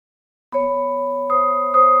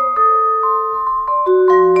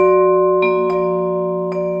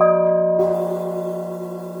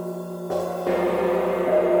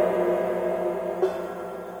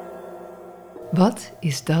Wat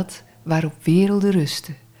is dat waarop werelden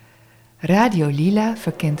rusten? Radio Lila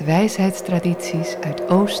verkent wijsheidstradities uit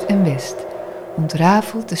Oost en West,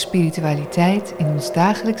 ontrafelt de spiritualiteit in ons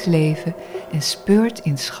dagelijks leven en speurt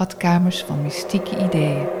in schatkamers van mystieke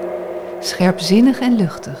ideeën. Scherpzinnig en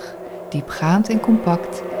luchtig, diepgaand en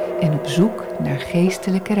compact en op zoek naar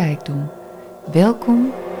geestelijke rijkdom.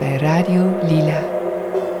 Welkom bij Radio Lila.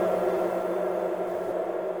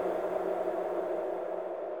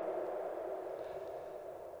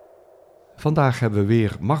 Vandaag hebben we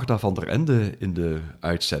weer Magda van der Ende in de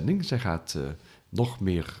uitzending. Zij gaat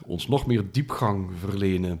ons nog meer diepgang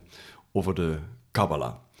verlenen over de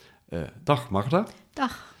Kabbala. Dag Magda.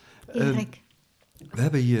 Dag Erik. We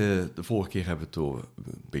hebben de vorige keer hebben we het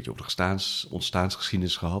een beetje over de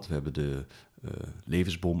ontstaansgeschiedenis gehad. We hebben de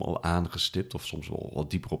levensboom al aangestipt of soms wel wat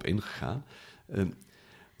dieper op ingegaan.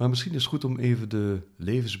 Maar misschien is het goed om even de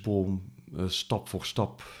levensboom stap voor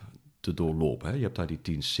stap te doorlopen. Hè? Je hebt daar die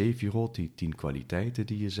 10 sefirot, die 10 kwaliteiten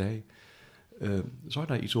die je zei. Zou je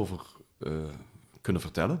daar iets over kunnen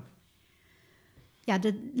vertellen? Ja,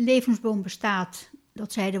 de levensboom bestaat,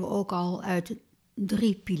 dat zeiden we ook al, uit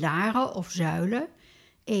 3 pilaren of zuilen.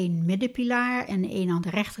 1 middenpilaar en 1 aan de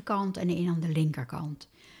rechterkant en 1 aan de linkerkant.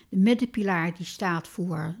 De middenpilaar die staat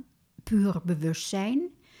voor puur bewustzijn.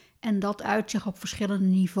 En dat uit zich op verschillende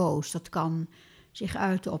niveaus. Dat kan zich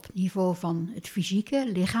uiten op het niveau van het fysieke,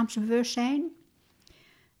 lichaamsbewustzijn.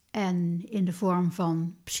 En in de vorm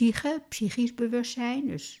van psychisch bewustzijn.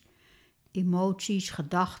 Dus emoties,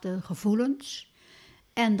 gedachten, gevoelens.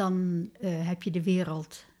 En dan heb je de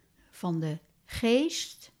wereld van de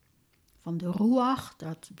geest, van de ruach,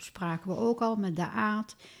 dat bespraken we ook al met de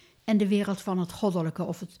aard. En de wereld van het goddelijke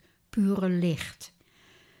of het pure licht.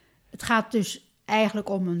 Het gaat dus eigenlijk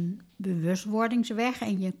om een bewustwordingsweg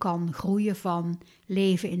en je kan groeien van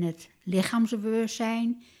leven in het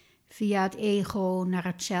lichaamsbewustzijn via het ego naar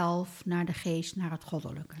het zelf, naar de geest, naar het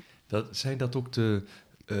goddelijke. Zijn dat ook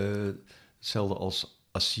hetzelfde als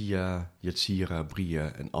Asiya, Yetzira,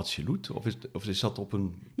 Bria en Atsilut? Of is dat op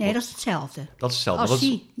een... Nee, dat is hetzelfde. Dat is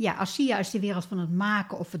hetzelfde. Asiya is de wereld van het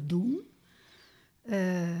maken of het doen.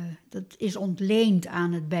 Dat is ontleend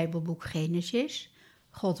aan het Bijbelboek Genesis.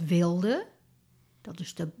 God wilde. Dat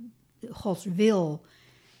is Gods wil,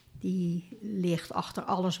 die ligt achter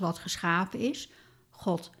alles wat geschapen is.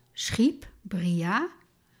 God schiep, Bria.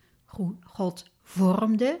 God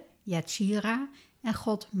vormde, Yetzira. En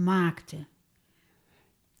God maakte.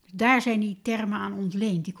 Daar zijn die termen aan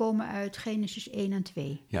ontleend. Die komen uit Genesis 1 en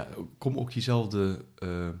 2. Ja, komen ook diezelfde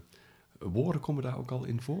woorden komen daar ook al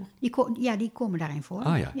in voor? Die komen daarin voor.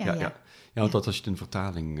 Ah ja. Want dat als je het in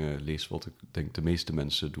vertaling leest, wat ik denk de meeste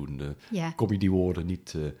mensen doen, kom je die woorden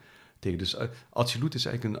niet tegen. Dus Atsilut is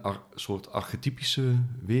eigenlijk een soort archetypische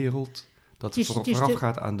wereld dat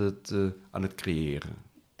voorafgaat aan het creëren.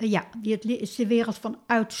 Het is de wereld van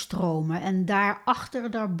uitstromen. En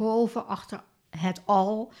daarboven, achter het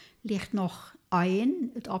al, ligt nog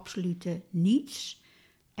Ayin, het absolute niets.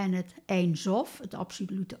 En het Ein Sof, het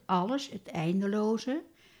absolute alles, het eindeloze.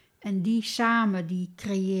 En die samen, die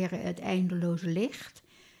creëren het eindeloze licht.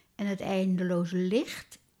 En het eindeloze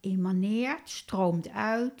licht emaneert, stroomt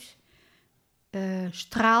uit,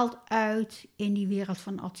 straalt uit in die wereld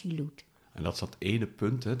van Atsilut. En dat is dat ene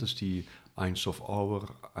punt, hè? Dus die Ein Sof Auer,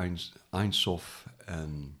 Ein Sof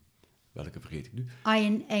en... Welke vergeet ik nu?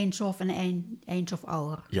 Ayin, Ein Sof en Ein Sof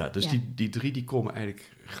Auer. Ja, dus die 3 die komen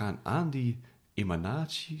eigenlijk, gaan aan die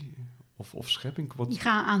emanatie of schepping. Die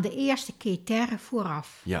gaan aan de eerste keter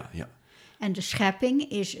vooraf. Ja. En de schepping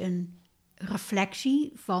is een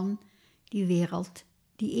reflectie van die wereld,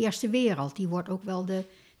 die eerste wereld. Die wordt ook wel de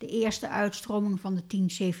eerste uitstroming van de 10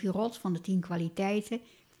 sefirot, van de 10 kwaliteiten,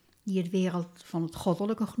 die het wereld van het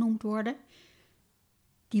goddelijke genoemd worden.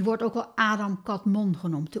 Die wordt ook wel Adam Kadmon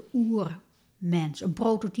genoemd, de oermens, een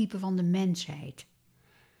prototype van de mensheid.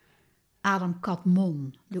 Adam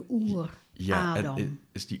Kadmon, de oer-Adam. En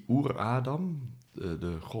is die oer-Adam,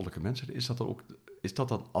 de goddelijke mensheid, is dat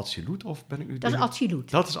dan Atsilut of ben ik nu... Dat is Atsilut.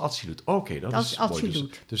 Dat is Atsilut, oké. Dat is Atsilut. mooi.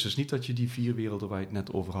 Dus het is niet dat je die 4 werelden waar je het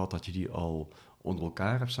net over had, dat je die al onder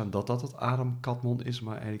elkaar hebt staan, dat het Adam Kadmon is,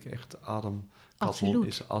 maar eigenlijk echt Adam Kadmon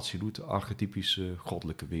is Atsilut, de archetypische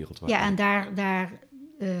goddelijke wereld. En daar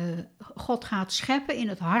God gaat scheppen in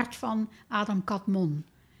het hart van Adam Kadmon,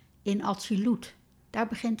 in Atsilut. Daar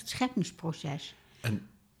begint het scheppingsproces.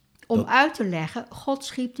 Om uit te leggen, God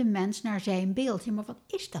schiep de mens naar zijn beeld. Ja, maar wat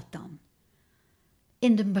is dat dan?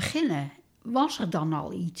 In het begin was er dan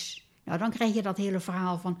al iets. Nou, dan krijg je dat hele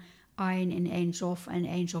verhaal van Ayin en Ein Sof en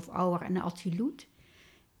Ein Sof Auer en Atsilut.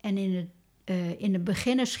 En in het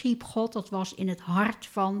begin schiep God, dat was in het hart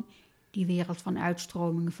van die wereld van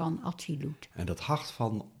uitstroming van Atsilut. En dat hart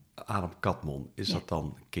van Adam Kadmon, is dat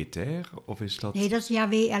dan Keter of is dat... Nee, dat is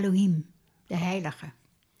Yahweh Elohim, de heilige.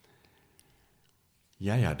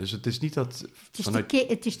 Ja, dus het is niet dat...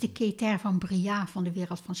 Het is de Keter van Bria, van de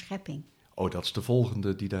wereld van schepping. Oh, dat is de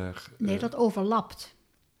volgende die daar... Nee, dat overlapt.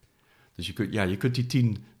 Dus je kunt die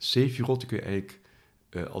 10 Sefirot, die kun je eigenlijk...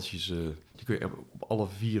 die kun je op alle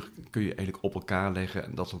 4 kun je eigenlijk op elkaar leggen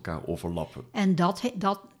en dat ze elkaar overlappen. En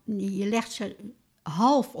je legt ze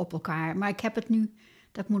half op elkaar. Maar ik heb het nu,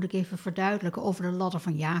 dat moet ik even verduidelijken, over de ladder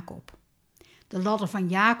van Jacob. De ladder van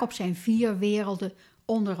Jacob zijn 4 werelden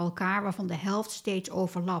onder elkaar, waarvan de helft steeds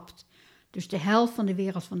overlapt. Dus de helft van de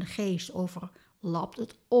wereld van de geest overlapt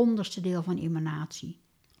het onderste deel van emanatie.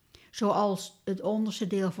 Zoals het onderste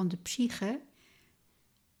deel van de psyche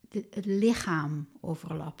het lichaam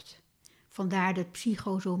overlapt. Vandaar de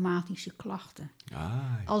psychosomatische klachten.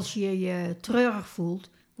 Als je je treurig voelt,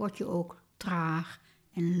 word je ook traag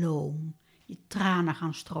en loom. Je tranen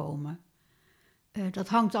gaan stromen. Dat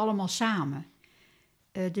hangt allemaal samen.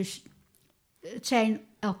 Dus het zijn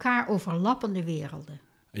elkaar overlappende werelden.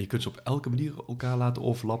 En je kunt ze op elke manier elkaar laten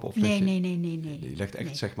overlappen? Of Nee. Je legt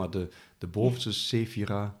echt zeg maar de bovenste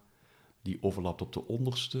Sefira, die overlapt op de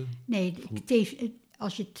onderste? Nee,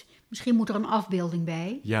 misschien moet er een afbeelding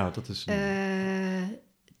bij. Ja, dat is...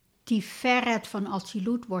 Tiferet van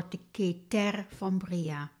Atsilut wordt de Keter van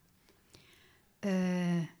Bria.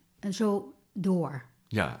 En zo door.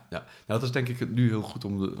 Ja. Nou, dat is denk ik nu heel goed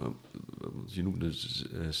om je noemt de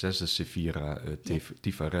 6e Sefira,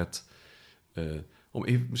 Tiferet, om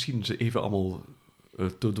misschien ze even allemaal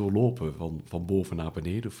te doorlopen van boven naar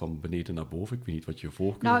beneden, of van beneden naar boven. Ik weet niet wat je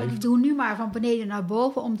voorkeur heeft. Ik doe nu maar van beneden naar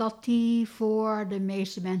boven, omdat die voor de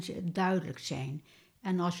meeste mensen duidelijk zijn.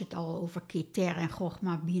 En als je het al over Keter en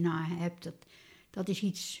Chochma Bina hebt, dat is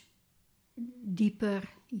iets dieper,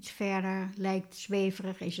 iets verder, lijkt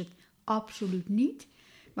zweverig, is het absoluut niet.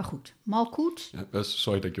 Maar goed, Malkut. Ja,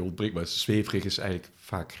 sorry dat je ontbreekt, maar zweverig is eigenlijk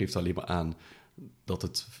vaak, geeft alleen maar aan dat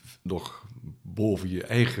het nog boven je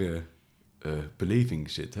eigen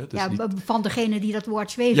beleving zit. Hè? Dus van degene die dat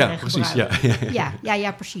woord zweverig gebruikt.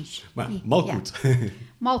 Ja, precies. Maar Malkut. Ja.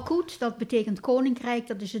 Malkut, dat betekent koninkrijk,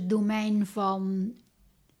 dat is het domein van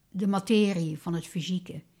de materie, van het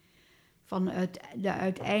fysieke. Van de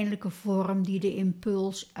uiteindelijke vorm die de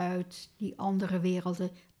impuls uit die andere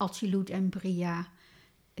werelden, Atsilut en Bria,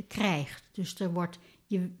 krijgt. Dus er wordt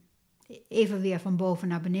even weer van boven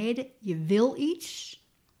naar beneden. Je wil iets.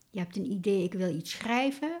 Je hebt een idee, ik wil iets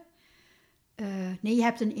schrijven. Je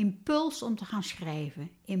hebt een impuls om te gaan schrijven.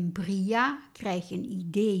 In Bria krijg je een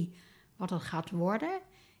idee wat het gaat worden.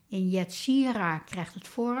 In Yetzira krijgt het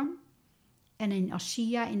vorm. En in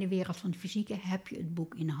Asiya, in de wereld van de fysieke, heb je het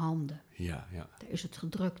boek in handen. Ja. Daar is het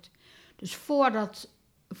gedrukt. Dus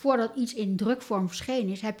voordat iets in drukvorm verschenen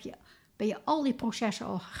is, ben je al die processen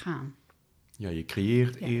al gegaan. Ja, je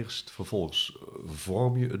creëert eerst, vervolgens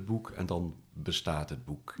vorm je het boek en dan bestaat het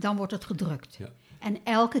boek. Dan wordt het gedrukt. Ja. En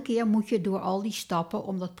elke keer moet je door al die stappen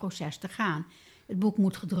om dat proces te gaan. Het boek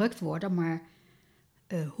moet gedrukt worden, maar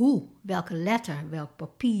hoe? Welke letter, welk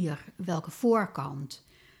papier, welke voorkant?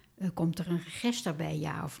 Komt er een register bij,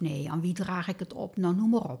 ja of nee? Aan wie draag ik het op? Nou, noem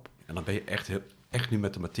maar op. En dan ben je echt nu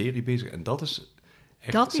met de materie bezig. En dat is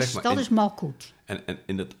echt, dat is Malkut.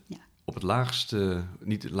 En op het laagste,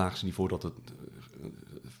 niet het laagste niveau dat het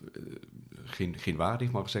geen waarde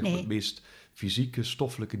heeft, maar zeg maar het meest fysieke,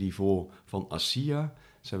 stoffelijke niveau van Asiya,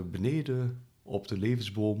 zijn we beneden op de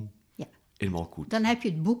levensboom in Malkut. Dan heb je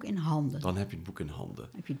het boek in handen. Dan heb je het boek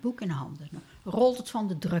in handen. Dan rolt het van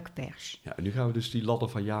de drukpers. Ja, en nu gaan we dus die ladder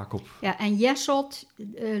van Jacob. Ja, en Jesod,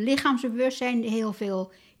 lichaamsbewustzijn, heel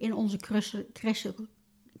veel in onze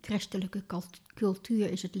christelijke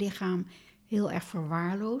cultuur is het lichaam heel erg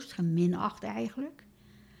verwaarloosd, geminacht eigenlijk.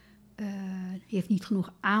 Heeft niet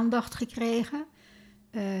genoeg aandacht gekregen.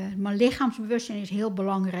 Maar lichaamsbewustzijn is heel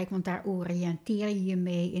belangrijk, want daar oriënteer je je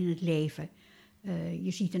mee in het leven.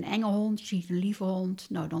 Je ziet een enge hond, je ziet een lieve hond,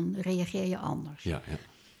 nou dan reageer je anders. Ja.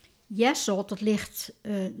 Yesod, dat ligt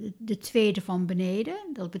de tweede van beneden,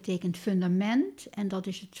 dat betekent fundament en dat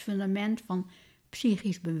is het fundament van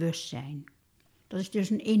psychisch bewustzijn. Dat is dus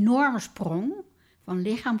een enorme sprong van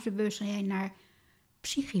lichaamsbewustzijn naar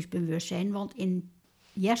psychisch bewustzijn, want in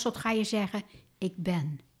Yesod ga je zeggen, ik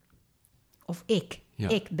ben. Of ik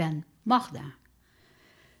ben Magda.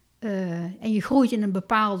 En je groeit in een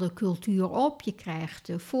bepaalde cultuur op, je krijgt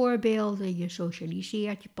voorbeelden, je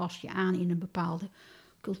socialiseert, je past je aan in een bepaalde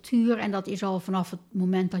cultuur. En dat is al vanaf het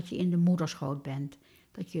moment dat je in de moederschoot bent.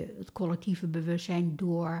 Dat je het collectieve bewustzijn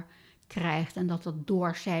doorkrijgt en dat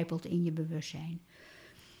doorcijpelt in je bewustzijn.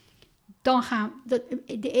 Dan gaan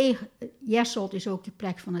Jesselt is ook de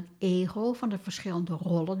plek van het ego, van de verschillende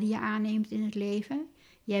rollen die je aanneemt in het leven.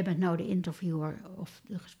 Jij bent nou de interviewer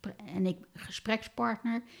en ik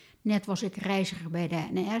gesprekspartner. Net was ik reiziger bij de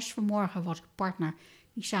NS. Vanmorgen was ik partner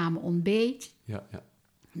die samen ontbeet. Ja.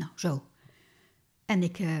 Nou, zo.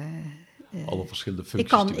 En alle verschillende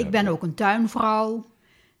functies. Ik ben ook een tuinvrouw.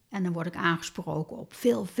 En dan word ik aangesproken op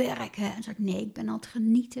veel werk. Hè? En dan zeg ik, nee, ik ben aan het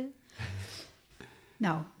genieten.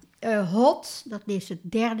 Nou, HOT, dat is het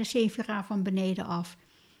derde sefira van beneden af.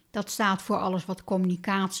 Dat staat voor alles wat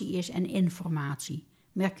communicatie is en informatie.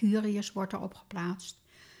 Mercurius wordt erop geplaatst.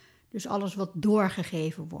 Dus alles wat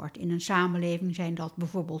doorgegeven wordt. In een samenleving zijn dat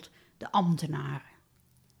bijvoorbeeld de ambtenaren.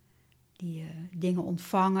 Die dingen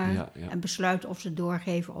ontvangen en besluiten of ze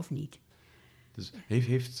doorgeven of niet. Dus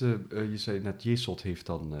je zei net, Jesselt heeft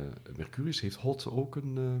dan Mercurius, heeft HOT ook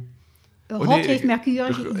een... HOT heeft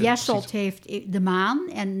Mercurius, Jesselt heeft de maan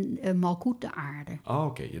en Malkoet de aarde.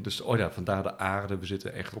 Oké. Dus vandaar de aarde. We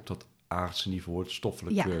zitten echt op dat aardse niveau, het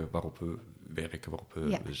stoffelijke waarop we werken, waarop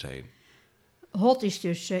we zijn. HOT is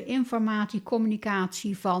dus informatie,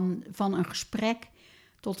 communicatie van een gesprek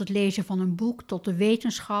tot het lezen van een boek, tot de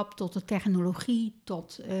wetenschap, tot de technologie,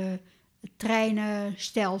 tot het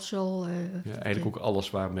treinenstelsel. Eigenlijk ook alles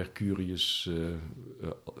waar Mercurius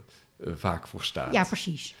vaak voor staat. Ja,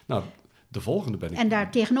 precies. Nou, de volgende ben ik... En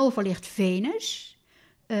daar tegenover ligt Venus,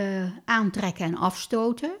 aantrekken en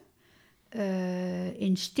afstoten,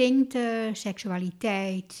 instincten,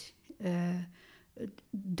 seksualiteit,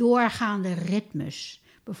 doorgaande ritmes.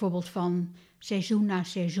 Bijvoorbeeld van seizoen naar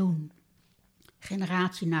seizoen,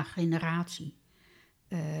 generatie na generatie.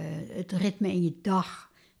 Het ritme in je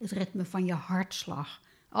dag, het ritme van je hartslag.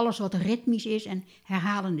 Alles wat ritmisch is en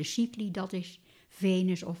herhalende cycli, dat is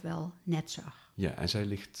Venus ofwel Netzach. Ja, en zij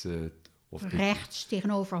ligt... rechts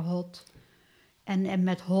tegenover HOT. En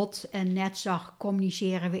met HOT en Netzach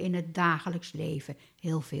communiceren we in het dagelijks leven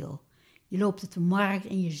heel veel. Je loopt op de markt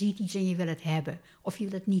en je ziet iets en je wil het hebben. Of je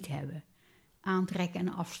wil het niet hebben. Aantrekken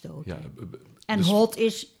en afstoten. Ja, en dus, HOT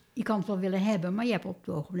is, je kan het wel willen hebben, maar je hebt op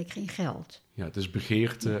het ogenblik geen geld. Ja, het is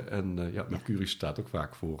begeerte en Mercurius staat ook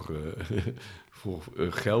vaak voor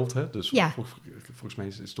geld. Hè? Dus volgens mij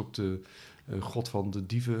is het ook de god van de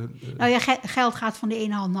dieven. Geld gaat van de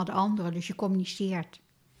ene hand naar de andere, dus je communiceert.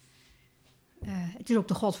 Het is ook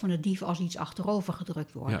de god van de dief als iets achterover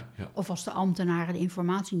gedrukt wordt. Ja. Of als de ambtenaren de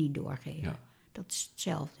informatie niet doorgeven. Ja. Dat is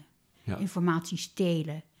hetzelfde. Ja. Informatie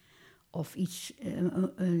stelen. Of iets,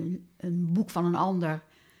 een boek van een ander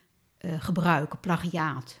gebruiken,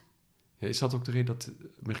 plagiaat. Ja, is dat ook de reden dat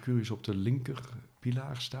Mercurius op de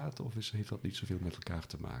linkerpilaar staat? Of heeft dat niet zoveel met elkaar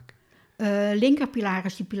te maken? Linkerpilaar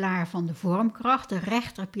is de pilaar van de vormkracht. De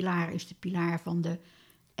rechterpilaar is de pilaar van de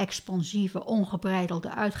expansieve,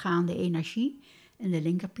 ongebreidelde, uitgaande energie. En de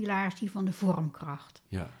linkerpilaar is die van de vormkracht.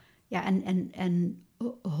 Ja, en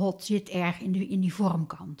HOT zit erg in die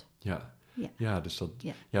vormkant. Dus dat...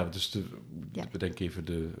 Ja, dus bedenk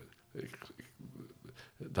even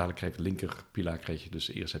dadelijk krijg je de linkerpilaar, dus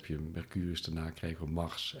eerst heb je Mercurius, daarna krijgen we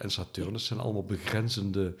Mars en Saturnus. Dat zijn allemaal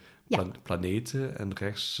begrenzende planeten. En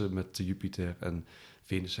rechts met Jupiter en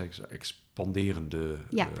Venus zijn expanderende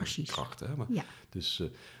krachten. Hè? Maar, dus,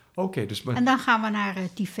 en dan gaan we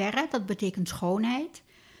naar Tiferet, dat betekent schoonheid.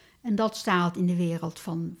 En dat staat in de wereld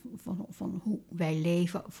van hoe wij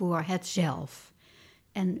leven voor het zelf.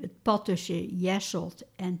 En het pad tussen Jesselt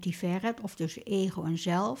en Tiferet, of tussen ego en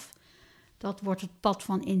zelf, dat wordt het pad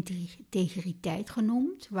van integriteit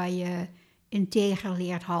genoemd, waar je integer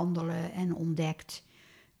leert handelen en ontdekt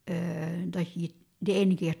dat je de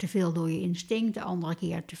ene keer te veel door je instinct, de andere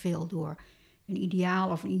keer te veel door een ideaal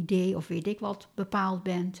of een idee of weet ik wat bepaald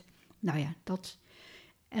bent. Nou ja, dat.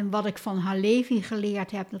 En wat ik van Halevi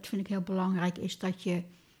geleerd heb, dat vind ik heel belangrijk, is dat je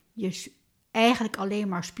eigenlijk alleen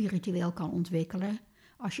maar spiritueel kan ontwikkelen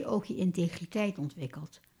als je ook je integriteit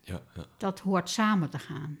ontwikkelt. Ja. Dat hoort samen te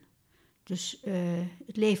gaan. Dus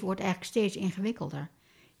het leven wordt eigenlijk steeds ingewikkelder.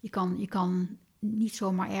 Je kan niet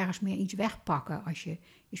zomaar ergens meer iets wegpakken als je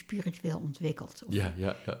je spiritueel ontwikkelt. Of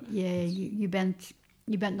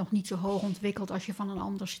je bent nog niet zo hoog ontwikkeld als je van een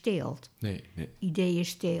ander steelt. Nee. Ideeën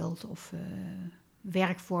steelt of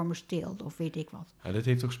werkvormen steelt of weet ik wat. Ja, dat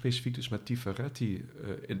heeft ook specifiek dus met Tiferet, die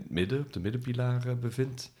in het midden, op de middenpilaar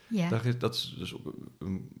bevindt. Ja. Dat is dus ook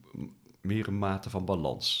meer een mate van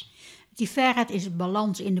balans. Tiferet is het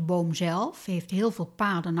balans in de boom zelf. Heeft heel veel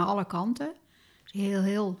paden naar alle kanten. Heel,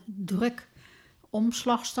 heel druk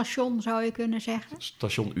omslagstation, zou je kunnen zeggen.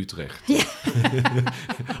 Station Utrecht. Ja.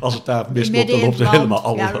 Als het daar misloopt, dan loopt er helemaal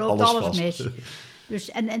alles vast. Mis. Dus,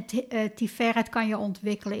 en Tiferet kan je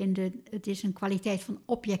ontwikkelen het is een kwaliteit van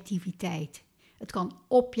objectiviteit. Het kan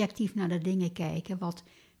objectief naar de dingen kijken, wat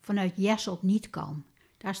vanuit Jesselt niet kan.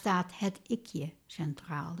 Daar staat het ikje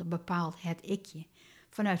centraal, dat bepaalt het ikje.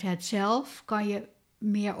 Vanuit het zelf kan je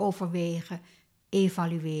meer overwegen,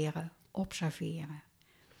 evalueren, observeren.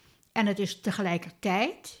 En het is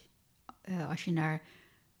tegelijkertijd, als je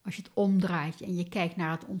het omdraait en je kijkt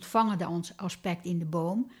naar het ontvangende aspect in de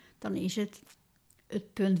boom, dan is het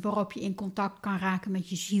punt waarop je in contact kan raken met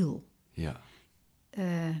je ziel. Ja.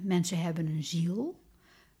 Mensen hebben een ziel.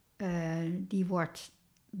 Die wordt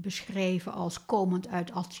beschreven als komend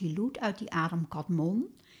uit Atsilut, uit die Adam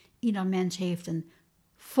Kadmon. Ieder mens heeft een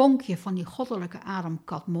vonkje van die goddelijke Adam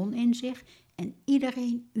Kadmon in zich en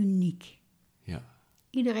iedereen uniek. Ja.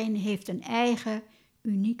 Iedereen heeft een eigen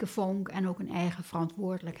unieke vonk en ook een eigen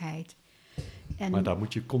verantwoordelijkheid. En Maar daar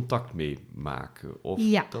moet je contact mee maken. Of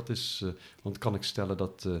ja. Dat is, want kan ik stellen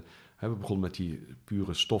dat we begonnen met die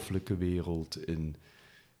pure stoffelijke wereld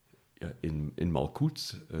in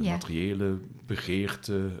Malkut, Ja. materiële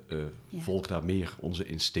begeerten, Ja. volg daar meer onze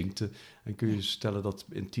instincten. En kun je stellen dat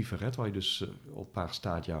in Tiferet, waar je dus op een paar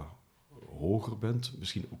stadia hoger bent,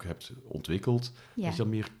 misschien ook hebt ontwikkeld, Ja. dat je dan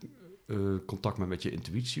meer contact met je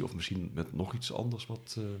intuïtie of misschien met nog iets anders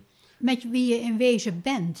wat... Met wie je in wezen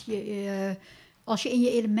bent. Als je in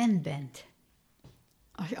je element bent.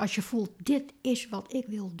 Als je voelt, dit is wat ik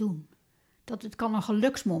wil doen. Het kan een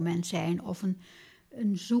geluksmoment zijn of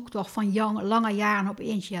een zoektocht van lange jaren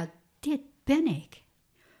opeens. Ja, dit ben ik.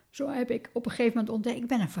 Zo heb ik op een gegeven moment ontdekt, ik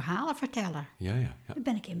ben een verhalenverteller. Ja. Dan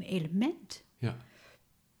ben ik in mijn element. Ja.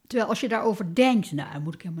 Terwijl als je daarover denkt, nou, dat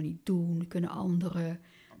moet ik helemaal niet doen, dat kunnen anderen.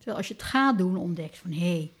 Terwijl als je het gaat doen, ontdekt van,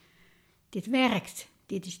 hé, dit werkt.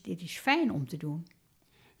 Dit is fijn om te doen.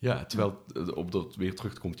 Ja, terwijl op dat weer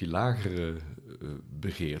terugkomt die lagere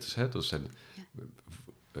begeertes. Hè? Dat zijn,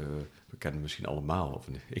 we kennen misschien allemaal, of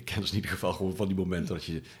ik ken dus in ieder geval gewoon van die momenten dat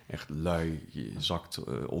je echt lui, je zakt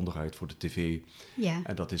onderuit voor de tv. Ja.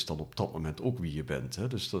 En dat is dan op dat moment ook wie je bent. Hè?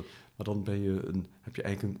 Dus maar dan heb je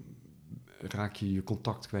eigenlijk raak je je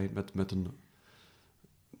contact kwijt met een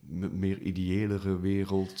meer ideëlere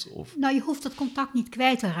wereld. Of... Nou, je hoeft dat contact niet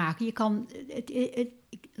kwijt te raken. Je kan,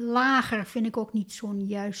 lager vind ik ook niet zo'n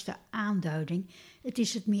juiste aanduiding. Het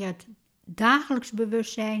is het meer het dagelijks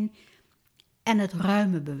bewustzijn en het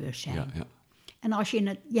ruime bewustzijn. Ja. En als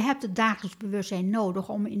je hebt het dagelijks bewustzijn nodig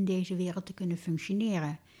om in deze wereld te kunnen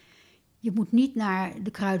functioneren. Je moet niet naar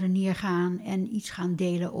de kruidenier gaan en iets gaan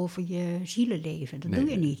delen over je zielenleven. Dat doe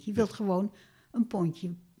je niet. Je wilt gewoon een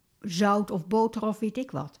pondje zout of boter of weet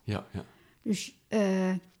ik wat. Ja. Dus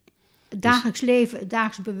het dagelijks leven, het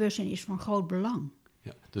dagelijks bewustzijn is van groot belang.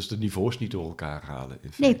 Ja, dus de niveaus niet door elkaar halen.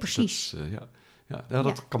 In feite. Nee, precies.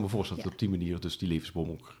 Dat kan me voorstellen dat op die manier dus die levensboom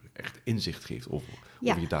ook echt inzicht geeft over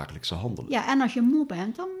je dagelijkse handelen. Ja, en als je moe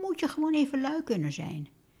bent, dan moet je gewoon even lui kunnen zijn.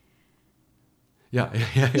 Ja.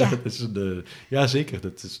 Dat is zeker.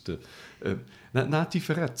 Dat is na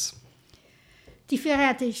Tiferet.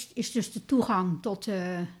 Tiferet is dus de toegang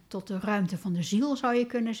tot de ruimte van de ziel, zou je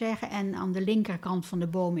kunnen zeggen. En aan de linkerkant van de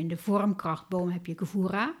boom, in de vormkrachtboom, heb je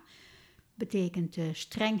Gevura. Betekent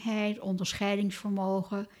strengheid,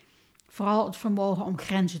 onderscheidingsvermogen. Vooral het vermogen om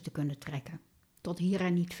grenzen te kunnen trekken. Tot hier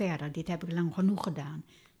en niet verder. Dit heb ik lang genoeg gedaan.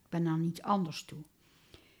 Ik ben naar niets anders toe.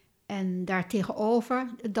 En daartegenover,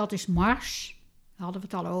 dat is Mars. Daar hadden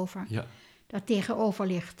we het al over. Ja. Daartegenover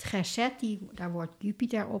ligt Geset, daar wordt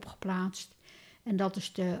Jupiter op geplaatst. En dat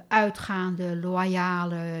is de uitgaande,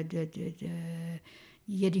 loyale, de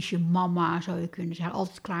Jiddische mama, zou je kunnen zeggen.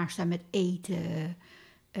 Altijd klaarstaan met eten,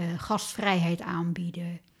 gastvrijheid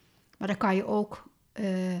aanbieden. Maar daar kan je ook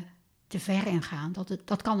te ver in gaan.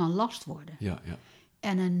 Dat kan een last worden. Ja.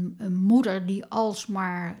 En een moeder die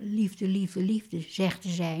alsmaar liefde zegt te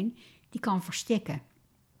zijn, die kan verstikken.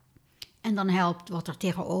 En dan helpt wat er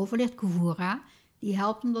tegenover ligt, Gevura, die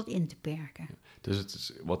helpt om dat in te perken. Ja.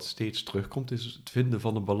 Dus wat steeds terugkomt is het vinden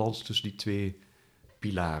van een balans tussen die twee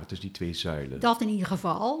pilaren, tussen die twee zuilen. Dat in ieder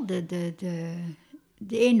geval.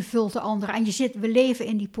 De een vult de ander aan. We leven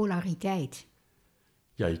in die polariteit.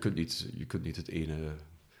 Ja, je kunt niet het ene...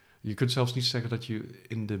 Je kunt zelfs niet zeggen dat je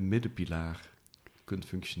in de middenpilaar kunt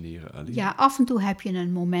functioneren alleen. Ja, af en toe heb je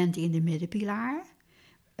een moment in de middenpilaar.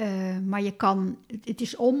 Maar het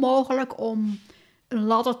is onmogelijk om een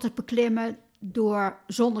ladder te beklimmen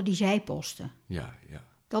zonder die zijposten. Ja.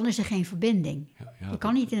 Dan is er geen verbinding. Ja, je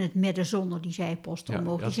kan niet in het midden zonder die zijposten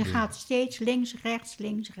omhoog. Dus je gaat steeds links,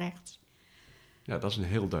 rechts. Ja, dat is een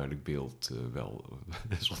heel duidelijk beeld wel,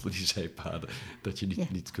 zonder die zijpaden, dat je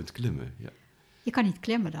niet kunt klimmen. Ja. Je kan niet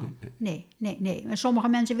klimmen dan. Nee. En sommige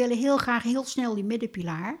mensen willen heel graag heel snel die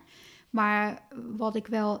middenpilaar. Maar wat ik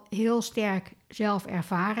wel heel sterk zelf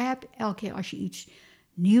ervaren heb, elke keer als je iets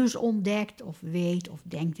nieuws ontdekt of weet of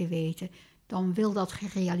denkt te weten, dan wil dat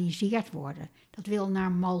gerealiseerd worden. Dat wil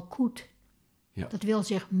naar Malkut. Ja. Dat wil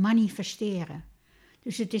zich manifesteren.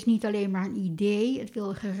 Dus het is niet alleen maar een idee, het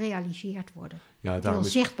wil gerealiseerd worden. Ja, Het wil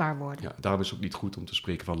zichtbaar worden. Ja, daarom is het ook niet goed om te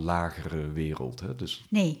spreken van lagere wereld. Hè? Dus,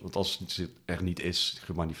 Nee. Want als het er niet is,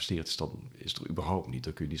 gemanifesteerd is, dan is het er überhaupt niet.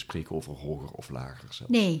 Dan kun je niet spreken over hoger of lager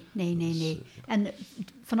zelfs. Nee. Ja. En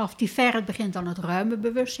vanaf Tiferet begint dan het ruime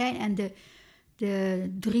bewustzijn. En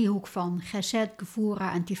de driehoek van Gesed,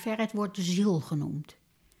 Gevura en Tiferet wordt de ziel genoemd.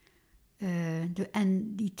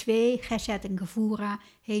 En die twee, Gesed en Gevura,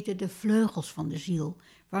 heten de vleugels van de ziel.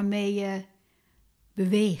 Waarmee je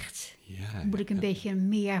beweegt. Ja, Moet ik een beetje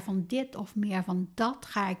meer van dit of meer van dat?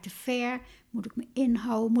 Ga ik te ver? Moet ik me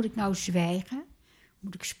inhouden? Moet ik nou zwijgen?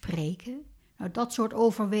 Moet ik spreken? Nou, dat soort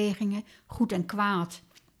overwegingen, goed en kwaad,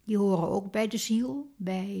 die horen ook bij de ziel,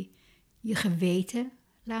 bij je geweten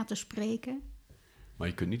laten spreken. Maar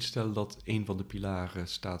je kunt niet stellen dat een van de pilaren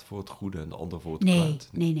staat voor het goede en de ander voor het Nee, kwaad.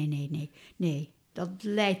 nee. Dat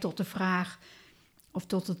leidt tot de vraag, of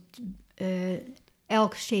tot het...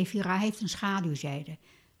 elke Sefira heeft een schaduwzijde.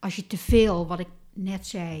 Als je te veel, wat ik net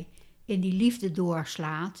zei, in die liefde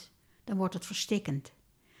doorslaat, dan wordt het verstikkend.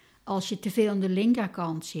 Als je te veel aan de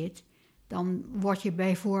linkerkant zit, dan word je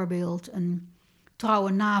bijvoorbeeld een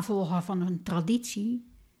trouwe navolger van een traditie,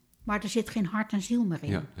 maar er zit geen hart en ziel meer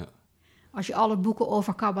in. Ja. Als je alle boeken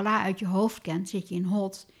over Kabbalah uit je hoofd kent, zit je in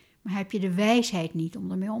hot, maar heb je de wijsheid niet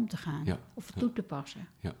om ermee om te gaan of het toe te passen.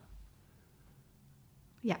 Ja.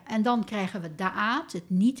 Ja, en dan krijgen we Da'at, het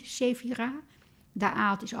niet-Sefira.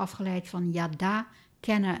 Da'at is afgeleid van Yada,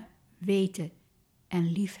 kennen, weten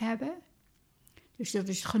en liefhebben. Dus dat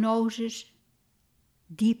is gnosis,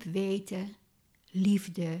 diep weten,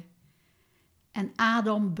 liefde. En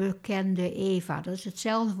Adam bekende Eva, dat is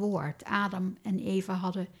hetzelfde woord. Adam en Eva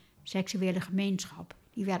hadden seksuele gemeenschap.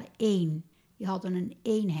 Die werden één, die hadden een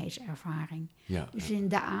eenheidservaring. Ja, dus in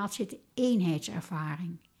Da'at zit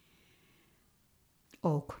eenheidservaring.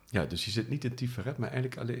 Ook. Ja, dus je zit niet in Tiferet, maar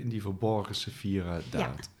eigenlijk alleen in die verborgen Sefira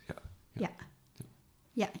daad.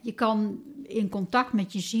 Ja, je kan in contact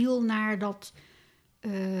met je ziel naar dat,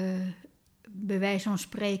 bij wijze van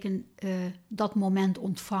spreken, dat moment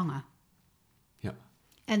ontvangen. Ja.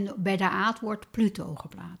 En bij de aard wordt Pluto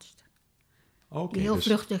geplaatst. Okay, die heel dus,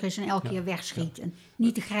 vluchtig is en elke keer wegschiet en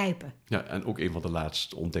niet te grijpen. Ja, en ook een van de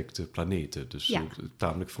laatst ontdekte planeten. Dus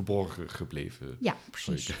tamelijk verborgen gebleven, ja,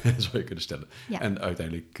 precies. zou je kunnen stellen. Ja. En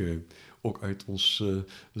uiteindelijk ook uit ons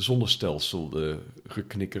zonnestelsel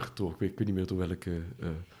geknikkerd door, ik weet niet meer door welke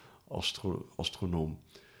astronoom.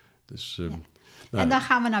 Dus, nou, en dan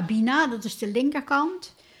gaan we naar Bina, dat is de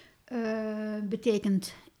linkerkant.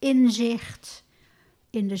 Betekent inzicht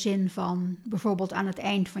in de zin van bijvoorbeeld aan het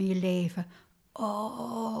eind van je leven.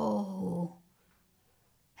 Oh,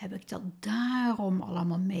 heb ik dat daarom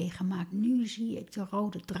allemaal meegemaakt? Nu zie ik de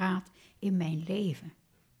rode draad in mijn leven.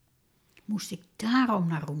 Moest ik daarom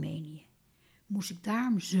naar Roemenië? Moest ik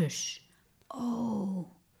daarom zus? Oh.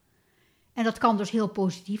 En dat kan dus heel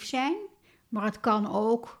positief zijn, maar het kan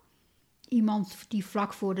ook iemand die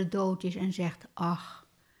vlak voor de dood is en zegt, ach,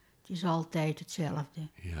 het is altijd hetzelfde.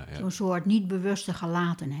 Ja. Zo'n soort niet bewuste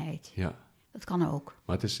gelatenheid. Ja. Dat kan ook.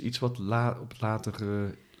 Maar het is iets wat op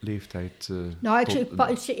latere leeftijd...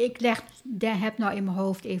 ik heb nou in mijn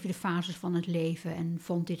hoofd even de fases van het leven en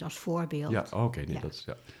vond dit als voorbeeld. Ja, oké. Nee, ja. Dat,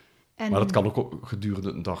 ja. En, maar dat kan ook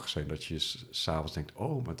gedurende een dag zijn, dat je 's avonds denkt,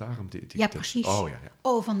 oh, maar daarom dit. Ja, precies. Oh, ja.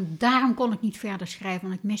 Oh, daarom kon ik niet verder schrijven,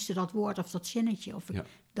 want ik miste dat woord of dat zinnetje. Of ik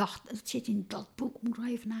dacht, het zit in dat boek, moet ik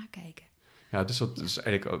even nakijken. Ja, dus dat is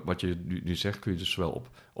eigenlijk wat je nu zegt, kun je dus wel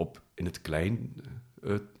op in het klein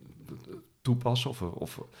toepassen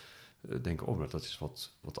of denken, oh, maar dat is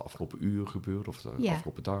wat de afgelopen uur gebeurt, of de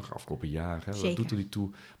afgelopen dag, afgelopen jaar. Hè, dat doet er niet toe.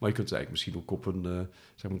 Maar je kunt het eigenlijk misschien ook op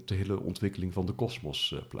de hele ontwikkeling van de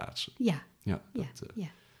kosmos plaatsen. Ja. Ja.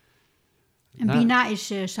 En Bina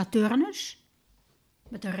is Saturnus,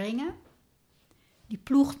 met de ringen. Die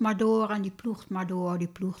ploegt maar door en die ploegt maar door, die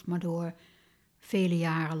ploegt maar door, vele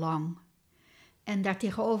jaren lang. En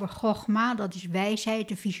daartegenover Chogma, dat is wijsheid,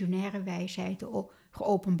 de visionaire wijsheid, de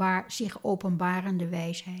zich openbarende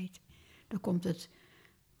wijsheid. Daar komt het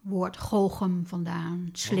woord Gochem vandaan,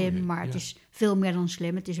 slim, maar het is veel meer dan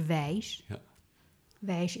slim, het is wijs. Ja.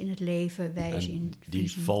 Wijs in het leven, wijs en in de die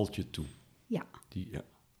visie. valt je toe. Ja.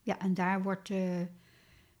 Ja, en daar wordt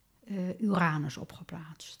Uranus op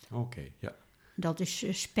geplaatst. Oké, ja. Dat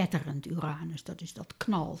is spetterend Uranus, dat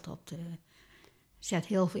knalt, dat zet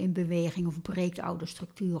heel veel in beweging of breekt oude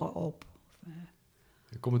structuren op.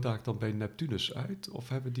 Komt het eigenlijk dan bij Neptunus uit? Of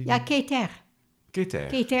hebben die... Ja, Keter. Keter.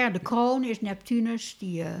 Keter, de kroon is Neptunus,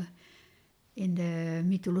 die in de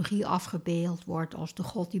mythologie afgebeeld wordt als de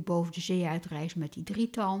god die boven de zee uitreist met die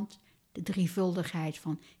drietand. De drievuldigheid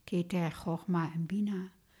van Keter, Chogma en Bina.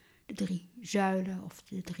 De 3 zuilen of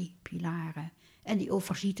de 3 pilaren. En die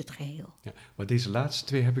overziet het geheel. Ja, maar deze laatste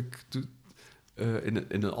 2 heb ik in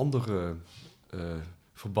een andere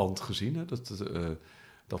verband gezien. Hè?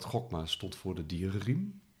 Dat Chogma stond voor de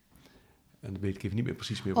dierenriem. En dan weet ik even niet meer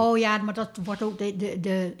precies meer. Oh ja, maar dat wordt ook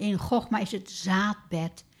in Chogma is het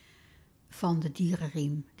zaadbed van de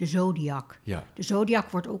dierenriem, de zodiac. Ja. De zodiac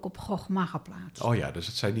wordt ook op Chogma geplaatst. Oh ja, dus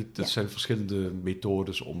het zijn verschillende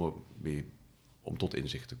methodes om tot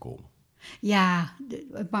inzicht te komen. Ja,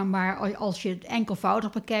 maar als je het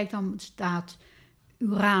enkelvoudig bekijkt, dan staat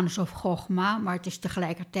Uranus of Chogma, maar het is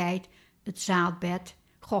tegelijkertijd het zaadbed.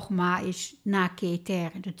 Chogma is na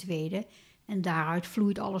Keter de tweede en daaruit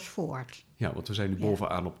vloeit alles voort. Ja, want we zijn nu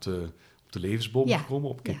bovenaan op de levensboom gekomen,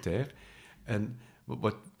 op Keter. Ja. En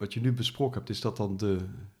wat je nu besproken hebt, is dat dan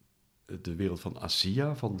de wereld van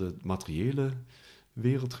Asiya, van de materiële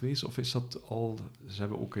wereld geweest? Of is dat zijn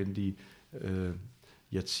we ook in die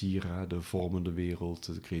Yetzira, de vormende wereld,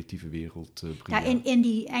 de creatieve wereld? Ja, in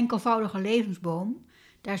die enkelvoudige levensboom,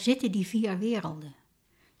 daar zitten die 4 werelden.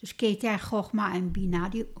 Dus Keter, Chogma en Bina,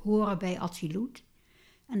 die horen bij Atsilut.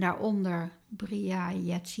 En daaronder Bria,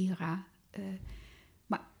 Yetzira.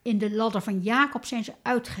 Maar in de ladder van Jacob zijn ze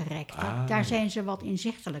uitgerekt. Daar zijn ze wat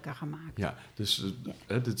inzichtelijker gemaakt. Ja, dus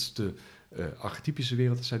dit is de archetypische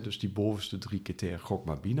wereld. Dat zijn dus die bovenste 3 Keter,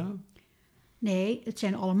 Chogma, Bina. Nee, het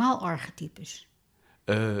zijn allemaal archetypes.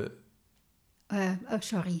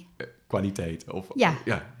 Sorry. Kwaliteit. Ja.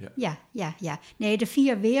 Nee, de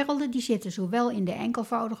 4 werelden die zitten zowel in de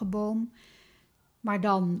enkelvoudige boom, maar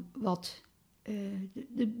dan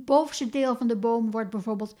de bovenste deel van de boom wordt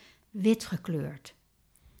bijvoorbeeld wit gekleurd.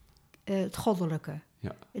 Het goddelijke.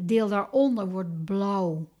 Ja. Het deel daaronder wordt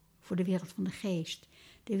blauw voor de wereld van de geest.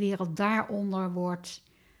 De wereld daaronder wordt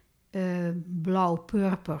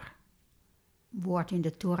blauw-purper. Wordt in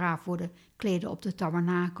de Torah voor de kleden op de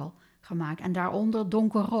tabernakel gemaakt. En daaronder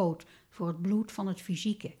donkerrood voor het bloed van het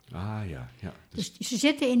fysieke. Ja. Dus ze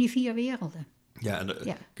zitten in die 4 werelden. Ja,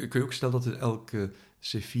 en kun je ook stellen dat in elke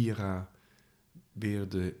Sephira weer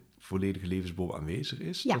de volledige levensboom aanwezig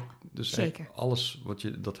is? Ja, dus zeker. Alles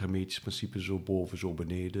dat hermetisch principe zo boven, zo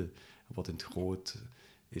beneden, wat in het groot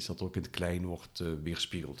is, dat ook in het klein wordt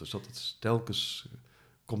weerspiegeld. Dus dat het telkens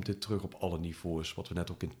komt dit terug op alle niveaus, wat we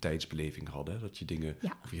net ook in tijdsbeleving hadden. Hè? Dat je dingen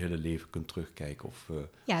over je hele leven kunt terugkijken.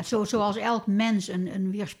 Zoals elk mens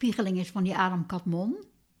een weerspiegeling is van die Adam Kadmon,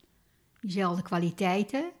 diezelfde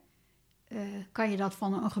kwaliteiten, kan je dat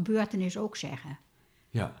van een gebeurtenis ook zeggen.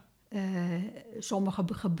 Ja. Sommige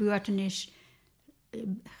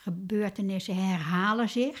gebeurtenissen herhalen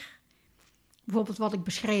zich. Bijvoorbeeld wat ik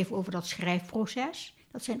beschreef over dat schrijfproces.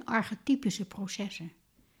 Dat zijn archetypische processen.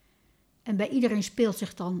 En bij iedereen speelt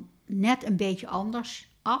zich dan net een beetje anders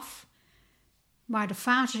af. Maar de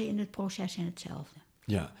fases in het proces zijn hetzelfde.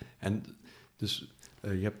 Ja, en dus je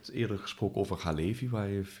hebt eerder gesproken over Halevi, waar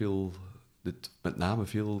je met name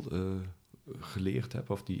veel geleerd hebt.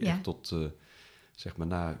 Of die echt tot,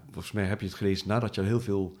 volgens mij heb je het gelezen nadat je al heel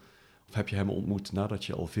veel, of heb je hem ontmoet nadat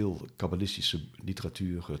je al veel kabbalistische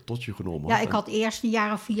literatuur tot je genomen had. Ja, ik had eerst een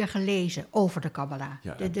jaar of 4 gelezen over de Kabbala,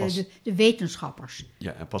 de wetenschappers.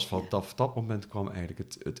 Ja, en pas vanaf dat moment kwam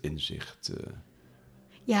eigenlijk het inzicht.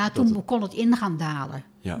 Toen begon het in gaan dalen.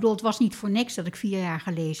 Ja. Ik bedoel, het was niet voor niks dat ik 4 jaar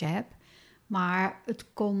gelezen heb. Maar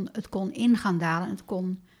het kon in gaan dalen. Het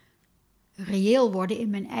kon reëel worden in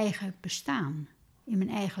mijn eigen bestaan. In mijn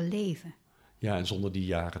eigen leven. Ja, en zonder die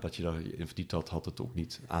jaren dat je daarin verdiept had het ook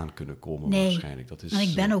niet aan kunnen komen. Nee, waarschijnlijk. Dat is, en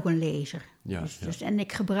ik ben ook een lezer. Ja, en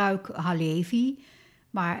ik gebruik Halevi.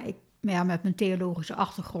 Maar met mijn theologische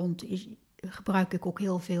achtergrond gebruik ik ook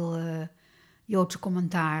heel veel Joodse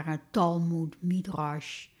commentaren. Talmud,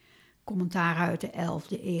 Midrash. Commentaren uit de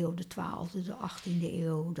 11e eeuw, de 12e, de 18e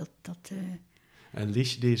eeuw. En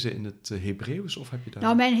lees je deze in het Hebreeuws of heb je daar...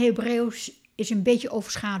 Nou, mijn Hebreeuws is een beetje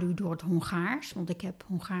overschaduwd door het Hongaars. Want ik heb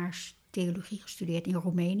Hongaars theologie gestudeerd in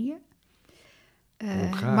Roemenië.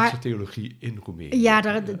 Hongaarse theologie in Roemenië.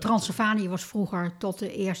 Ja, de Transylvanië was vroeger tot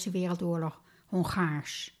de Eerste Wereldoorlog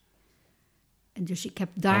Hongaars. En dus ik heb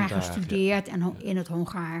daar gestudeerd en in het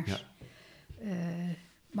Hongaars. Ja.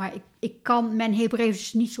 Maar mijn Hebreeuws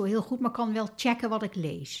is niet zo heel goed, maar ik kan wel checken wat ik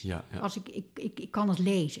lees. Ja. Als ik kan het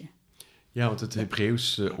lezen. Ja, want het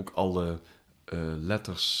Hebreeuws, ook alle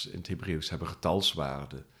letters in het Hebreeuws hebben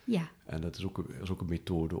getalswaarde. Ja, En dat is ook een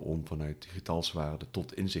methode om vanuit getalswaarden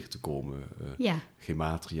tot inzicht te komen. ja.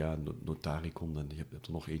 Gematria, notaricon, en je hebt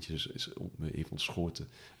er nog eentje, dus is me even ontschoten.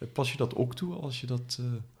 Pas je dat ook toe als je dat...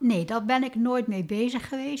 Nee, daar ben ik nooit mee bezig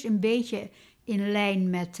geweest. Een beetje in lijn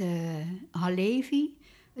met Halevi.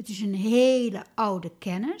 Het is een hele oude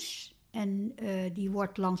kennis. En die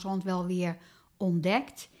wordt langzamerhand wel weer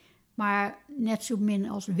ontdekt. Maar net zo min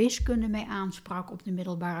als wiskunde mij aansprak op de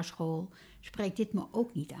middelbare school, spreekt dit me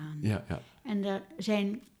ook niet aan. Ja. En er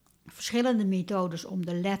zijn verschillende methodes om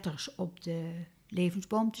de letters op de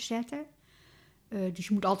levensboom te zetten. Dus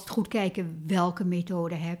je moet altijd goed kijken welke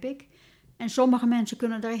methode heb ik. En sommige mensen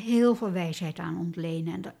kunnen er heel veel wijsheid aan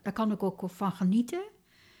ontlenen. En daar kan ik ook van genieten.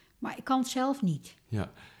 Maar ik kan het zelf niet.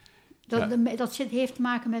 Ja. Dat heeft te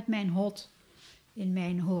maken met mijn hot in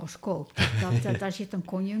mijn horoscoop. Daar zit een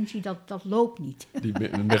conjunctie, dat loopt niet. Die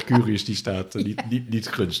Mercurius die staat niet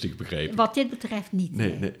gunstig, begrepen. Wat dit betreft niet.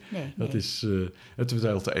 Nee. Dat is, het is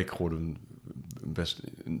eigenlijk gewoon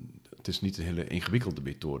het is niet een hele ingewikkelde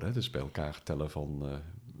methode. Hè? Het is bij elkaar tellen van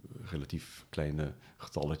relatief kleine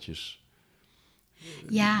getalletjes.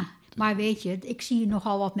 Ja, maar weet je, ik zie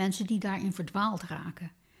nogal wat mensen die daarin verdwaald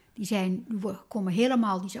raken. Die komen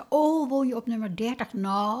helemaal, die zeggen, oh, woon je op nummer 30?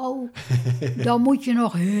 Nou, dan moet je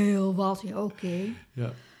nog heel wat. Ja, oké.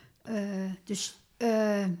 Ja. Dus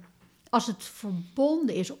als het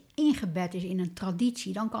verbonden is, ingebed is in een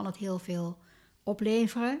traditie, dan kan het heel veel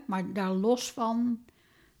opleveren. Maar daar los van,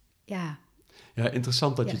 ja. Ja,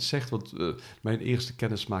 interessant dat je het zegt, want mijn eerste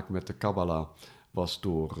kennismaking met de Kabbalah was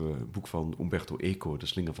door het boek van Umberto Eco, De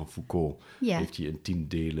Slinger van Foucault. Ja. Heeft hij in 10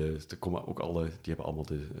 delen, die hebben allemaal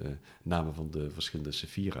de namen van de verschillende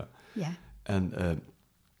Sephira. Ja. En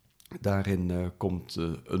daarin komt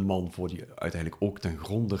een man voor die uiteindelijk ook ten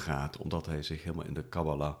gronde gaat, omdat hij zich helemaal in de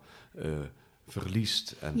Kabbalah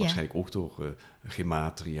verliest. En waarschijnlijk ook door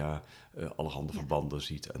gematria allerhande verbanden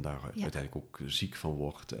ziet en daar uiteindelijk ook ziek van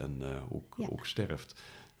wordt en ook sterft.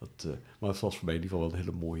 Maar het was voor mij in ieder geval wel een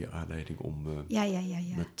hele mooie aanleiding om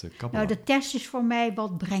met Kabbalah... Nou, de test is voor mij,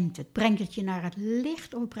 wat brengt het? Brengt het je naar het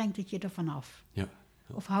licht of brengt het je er vanaf? Ja.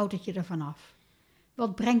 Of houdt het je er vanaf?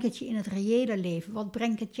 Wat brengt het je in het reële leven? Wat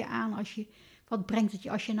brengt het je aan wat brengt het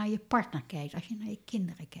je als je naar je partner kijkt, als je naar je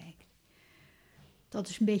kinderen kijkt? Dat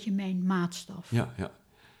is een beetje mijn maatstaf. Ja, en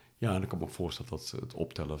dan kan ik me ook voorstellen dat het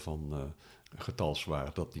optellen van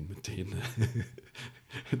getalswaarden, dat niet meteen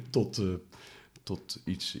tot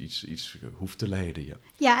iets hoeft te leiden. Ja.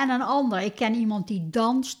 Ja, en een ander. Ik ken iemand die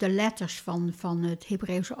danst de letters van het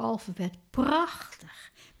Hebreeuwse alfabet.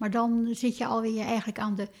 Prachtig. Maar dan zit je alweer eigenlijk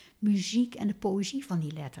aan de muziek en de poëzie van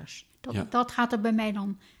die letters. Dat gaat er bij mij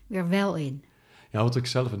dan weer wel in. Ja, wat ik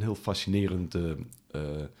zelf een heel fascinerende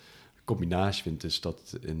combinatie vind, is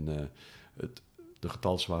dat in de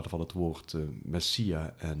getalswaarde van het woord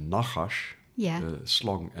Messia en Nachash,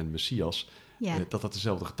 slang en Messias, dat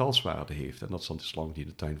dezelfde getalswaarde heeft. En dat is dan de slang die in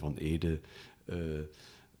de tuin van Eden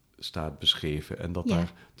staat beschreven. En dat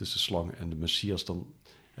daar tussen de slang en de Messias dan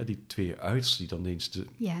die twee uitersten die dan eens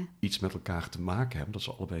iets met elkaar te maken hebben. Dat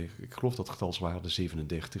ze allebei, ik geloof dat getalswaarde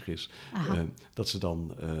 37 is. Dat ze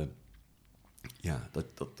dan...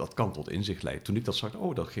 dat kan tot inzicht leiden. Toen ik dat zag,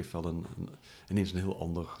 dat geeft wel ineens een heel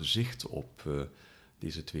ander zicht op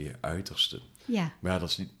deze twee uitersten. Ja. Maar dat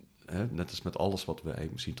is niet, net als met alles wat we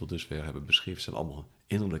eigenlijk misschien tot dusver hebben beschreven, zijn allemaal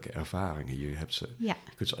innerlijke ervaringen. Je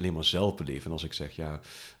kunt ze alleen maar zelf beleven. En als ik zeg,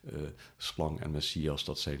 slang en Messias,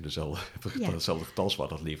 dat zijn dezelfde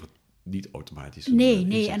getalswaarde, dat levert niet automatisch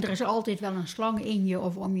Nee, en er is altijd wel een slang in je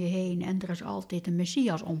of om je heen. En er is altijd een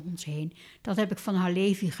Messias om ons heen. Dat heb ik van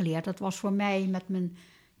Halevi geleerd. Dat was voor mij met mijn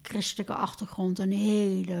christelijke achtergrond een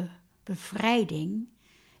hele bevrijding.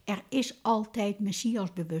 Er is altijd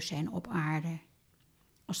Messiasbewustzijn op aarde.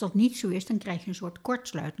 Als dat niet zo is, dan krijg je een soort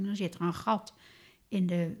kortsluiting. Dan zit er een gat in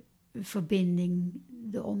de verbinding,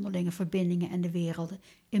 de onderlinge verbindingen en de werelden,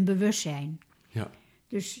 in bewustzijn. Ja.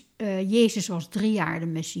 Dus Jezus was 3 jaar de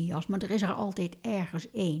Messias, maar er is er altijd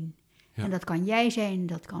ergens 1. Ja. En dat kan jij zijn,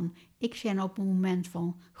 dat kan ik zijn op een moment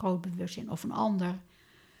van groot bewustzijn, of een ander.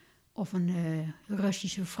 Of een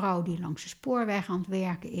Russische vrouw die langs de spoorweg aan het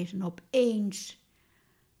werken is en opeens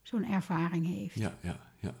zo'n ervaring heeft. Ja.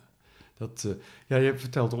 Je hebt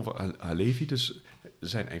verteld over Halevi, dus er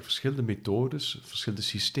zijn eigenlijk verschillende methodes, verschillende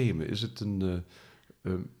systemen. Is het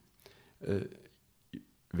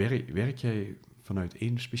werk jij vanuit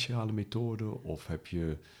één speciale methode of heb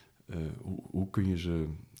je, hoe kun je ze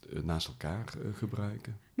naast elkaar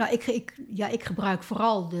gebruiken? Nou, ik gebruik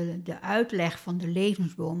vooral de uitleg van de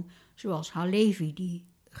levensboom zoals Halevi die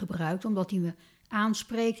gebruikt, omdat hij me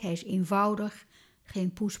aanspreekt. Hij is eenvoudig,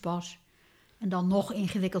 geen poespas. En dan nog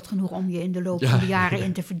ingewikkeld genoeg om je in de loop van de jaren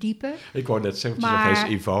in te verdiepen. Ik wou net zeggen, hij is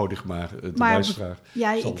eenvoudig, maar de luisteraar...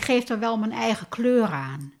 Ja, ik geef er wel mijn eigen kleur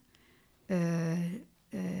aan.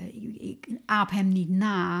 Ik aap hem niet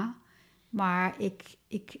na, maar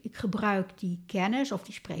ik gebruik die kennis, of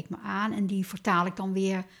die spreekt me aan... en die vertaal ik dan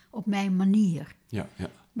weer op mijn manier. Ja.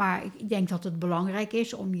 Maar ik denk dat het belangrijk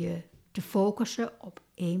is om je te focussen op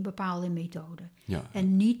één bepaalde methode. Ja.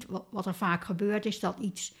 En niet, wat er vaak gebeurt, is dat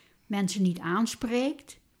iets mensen niet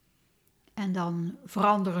aanspreekt. En dan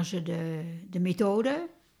veranderen ze de methode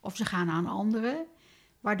of ze gaan aan andere.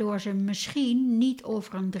 Waardoor ze misschien niet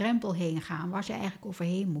over een drempel heen gaan waar ze eigenlijk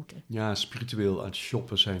overheen moeten. Ja, spiritueel aan het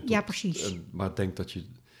shoppen zijn. Ja, precies. Maar denk dat je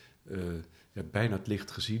bijna het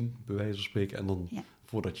licht gezien, bij wijze van spreken. En dan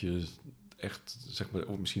voordat je echt, zeg maar,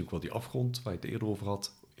 misschien ook wel die afgrond waar je het eerder over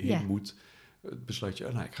had, heen moet... besluit je,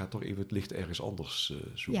 ik ga toch even het licht ergens anders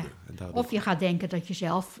zoeken. Ja. En daardoor... Of je gaat denken dat je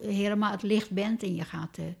zelf helemaal het licht bent... en je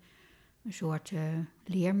gaat een soort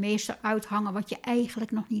leermeester uithangen... wat je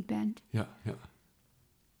eigenlijk nog niet bent. Ja,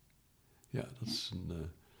 dat is een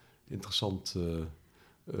interessante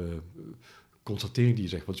constatering die je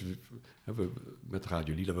zegt. Want we met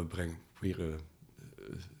Radio Lila, we proberen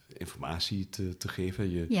informatie te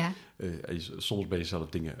geven. Soms ben je zelf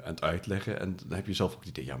dingen aan het uitleggen... en dan heb je zelf ook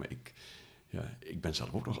het idee... ik ben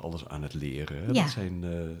zelf ook nog alles aan het leren. Hè? Ja. Dat zijn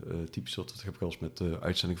typisch, dat heb ik wel eens met de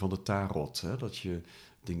uitzending van de tarot. Hè? Dat je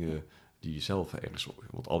dingen die je zelf ergens...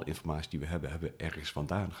 Want alle informatie die we hebben we ergens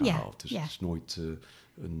vandaan gehaald. Dus het is nooit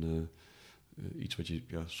iets wat je...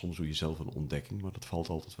 Ja, soms doe je zelf een ontdekking, maar dat valt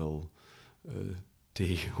altijd wel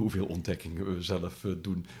tegen hoeveel ontdekkingen we zelf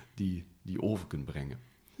doen die over kunnen brengen.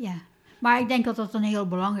 Ja, maar ik denk dat dat een heel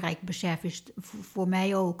belangrijk besef is voor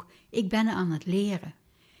mij ook. Ik ben aan het leren.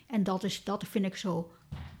 En dat vind ik zo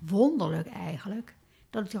wonderlijk eigenlijk.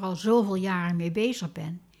 Dat ik er al zoveel jaren mee bezig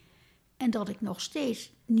ben. En dat ik nog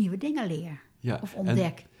steeds nieuwe dingen leer of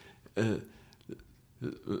ontdek.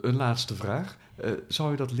 Een laatste vraag.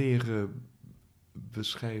 Zou je dat leren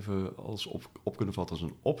beschrijven als op kunnen vatten als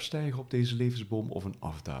een opstijgen op deze levensboom of een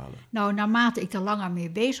afdalen? Nou, naarmate ik er langer mee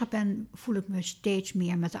bezig ben, voel ik me steeds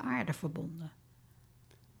meer met de aarde verbonden.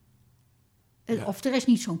 Ja. Of er is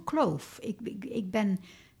niet zo'n kloof. Ik ben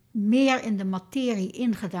meer in de materie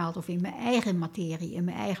ingedaald of in mijn eigen materie, in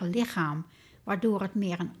mijn eigen lichaam, waardoor het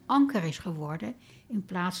meer een anker is geworden, in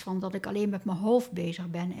plaats van dat ik alleen met mijn hoofd bezig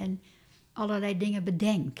ben en allerlei dingen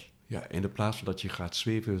bedenk. Ja, in de plaats van dat je gaat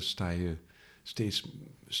zweven, sta je steeds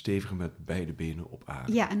steviger met beide benen op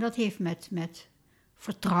aarde. Ja, en dat heeft met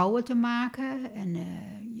vertrouwen te maken en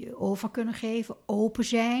je over kunnen geven, open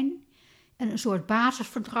zijn en een soort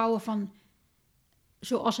basisvertrouwen van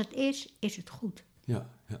zoals het is het goed. Ja.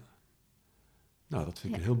 Nou, dat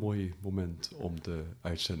vind ik een heel mooi moment om de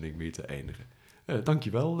uitzending mee te eindigen.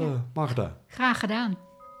 Dankjewel, Magda. Graag gedaan.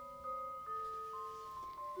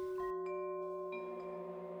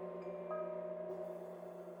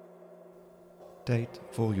 Tijd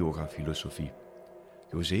voor yoga-filosofie.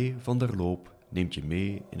 José van der Loop neemt je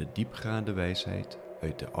mee in de diepgaande wijsheid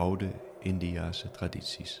uit de oude Indiase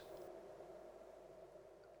tradities.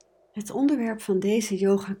 Het onderwerp van deze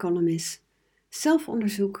yoga-column is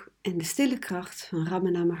zelfonderzoek en de stille kracht van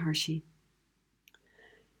Ramana Maharshi.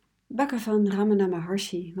 Bhagavan Ramana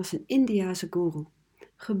Maharshi was een Indiase guru,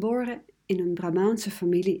 geboren in een Brahmaanse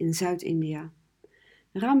familie in Zuid-India.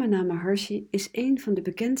 Ramana Maharshi is een van de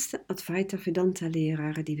bekendste Advaita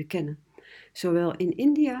Vedanta-leraren die we kennen, zowel in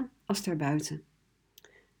India als daarbuiten.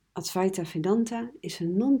 Advaita Vedanta is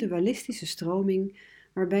een non-dualistische stroming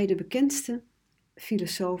waarbij de bekendste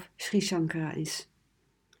filosoof Sri Shankara is.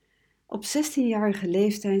 Op 16-jarige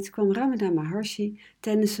leeftijd kwam Ramana Maharshi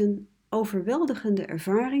tijdens een overweldigende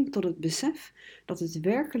ervaring tot het besef dat het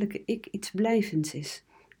werkelijke ik iets blijvends is,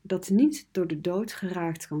 dat niet door de dood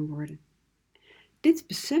geraakt kan worden. Dit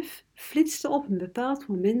besef flitste op een bepaald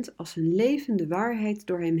moment als een levende waarheid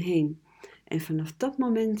door hem heen, en vanaf dat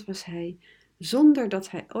moment was hij, zonder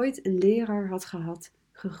dat hij ooit een leraar had gehad,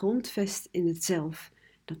 gegrondvest in het zelf,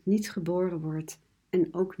 dat niet geboren wordt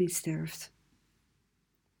en ook niet sterft.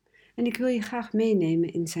 En ik wil je graag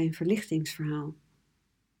meenemen in zijn verlichtingsverhaal.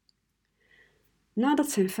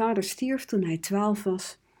 Nadat zijn vader stierf toen hij 12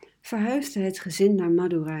 was, verhuisde het gezin naar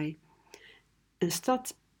Madurai, een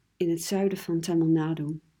stad in het zuiden van Tamil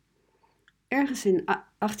Nadu. Ergens in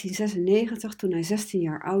 1896, toen hij 16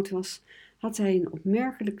 jaar oud was, had hij een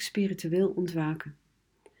opmerkelijk spiritueel ontwaken.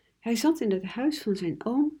 Hij zat in het huis van zijn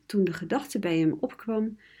oom toen de gedachte bij hem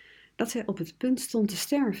opkwam dat hij op het punt stond te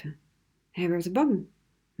sterven. Hij werd bang,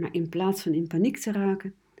 maar in plaats van in paniek te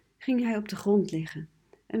raken, ging hij op de grond liggen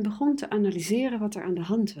en begon te analyseren wat er aan de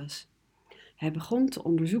hand was. Hij begon te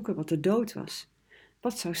onderzoeken wat de dood was,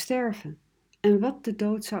 wat zou sterven en wat de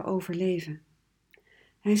dood zou overleven.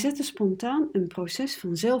 Hij zette spontaan een proces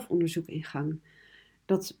van zelfonderzoek in gang,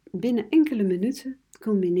 dat binnen enkele minuten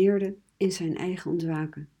culmineerde in zijn eigen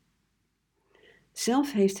ontwaken.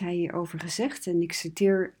 Zelf heeft hij hierover gezegd, en ik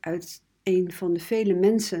citeer uit een van de vele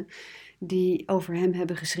mensen die over hem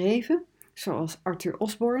hebben geschreven, zoals Arthur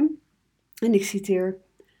Osborne, en ik citeer: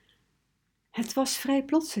 "Het was vrij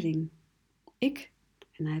plotseling.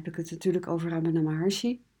 En dan heb ik het natuurlijk over Ramana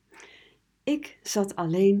Maharshi, ik zat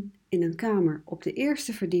alleen in een kamer op de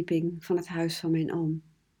eerste verdieping van het huis van mijn oom.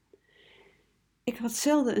 Ik had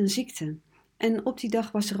zelden een ziekte en op die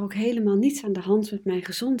dag was er ook helemaal niets aan de hand met mijn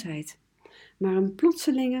gezondheid. Maar een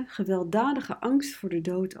plotselinge, gewelddadige angst voor de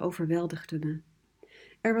dood overweldigde me.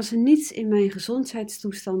 Er was niets in mijn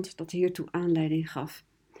gezondheidstoestand dat hiertoe aanleiding gaf.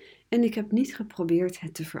 En ik heb niet geprobeerd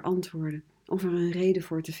het te verantwoorden of er een reden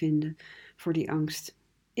voor te vinden voor die angst.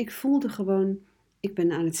 Ik voelde gewoon, ik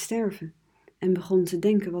ben aan het sterven en begon te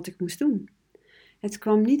denken wat ik moest doen. Het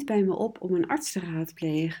kwam niet bij me op om een arts te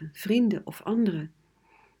raadplegen, vrienden of anderen.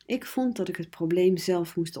 Ik vond dat ik het probleem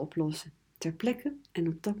zelf moest oplossen, ter plekke en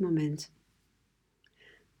op dat moment.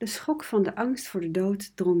 De schok van de angst voor de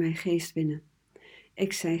dood drong mijn geest binnen.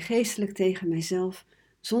 Ik zei geestelijk tegen mijzelf,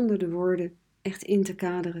 zonder de woorden echt in te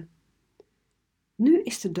kaderen: nu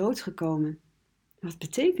is de dood gekomen. Wat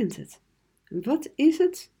betekent het? Wat is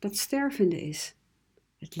het dat stervende is?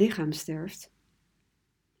 Het lichaam sterft.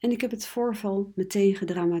 En ik heb het voorval meteen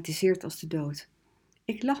gedramatiseerd als de dood.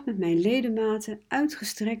 Ik lag met mijn ledematen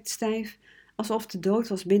uitgestrekt stijf, alsof de dood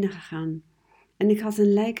was binnengegaan. En ik had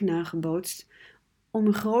een lijk nagebootst om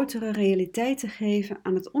een grotere realiteit te geven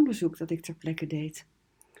aan het onderzoek dat ik ter plekke deed.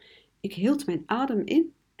 Ik hield mijn adem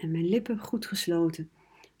in en mijn lippen goed gesloten,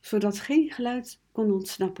 zodat geen geluid kon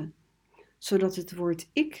ontsnappen, zodat het woord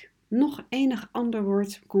ik nog enig ander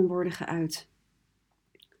woord kon worden geuit.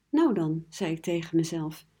 Nou dan, zei ik tegen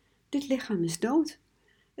mezelf, dit lichaam is dood.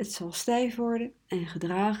 Het zal stijf worden en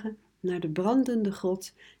gedragen naar de brandende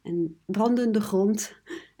grond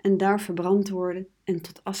en daar verbrand worden en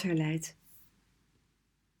tot as herleid.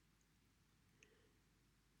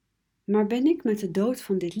 Maar ben ik met de dood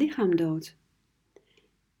van dit lichaam dood?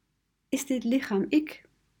 Is dit lichaam ik?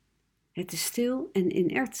 Het is stil en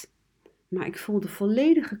inert, maar ik voel de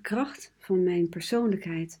volledige kracht van mijn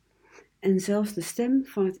persoonlijkheid en zelfs de stem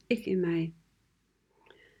van het ik in mij.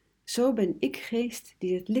 Zo ben ik geest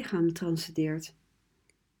die het lichaam transcendeert.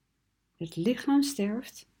 Het lichaam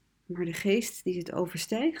sterft, maar de geest die het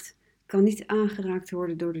overstijgt, kan niet aangeraakt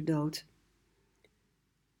worden door de dood.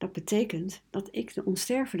 Dat betekent dat ik de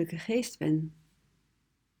onsterfelijke geest ben.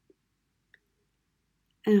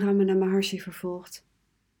 En Ramana Maharshi vervolgt: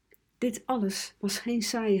 dit alles was geen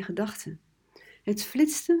saaie gedachte. Het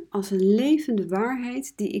flitste als een levende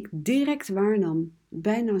waarheid die ik direct waarnam,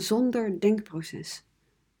 bijna zonder denkproces.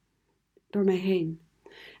 Door mij heen.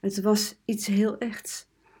 Het was iets heel echts.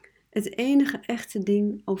 Het enige echte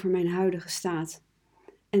ding over mijn huidige staat.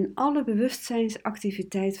 En alle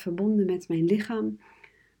bewustzijnsactiviteit verbonden met mijn lichaam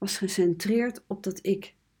was gecentreerd op dat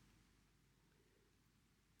ik.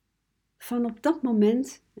 Van op dat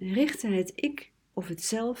moment richtte het ik of het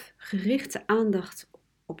zelf gerichte aandacht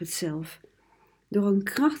op het zelf, door een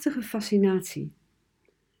krachtige fascinatie.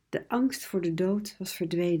 De angst voor de dood was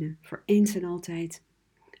verdwenen, voor eens en altijd,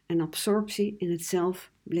 en absorptie in het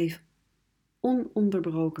zelf bleef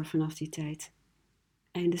ononderbroken vanaf die tijd.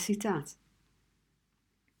 Einde citaat.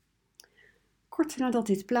 Kort nadat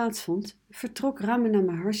dit plaatsvond, vertrok Ramana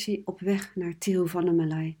Maharshi op weg naar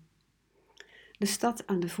Tiruvannamalai, de stad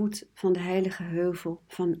aan de voet van de heilige heuvel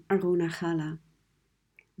van Arunachala,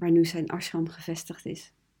 waar nu zijn ashram gevestigd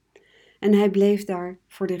is. En hij bleef daar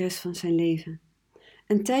voor de rest van zijn leven.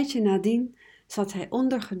 Een tijdje nadien zat hij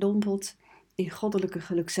ondergedompeld in goddelijke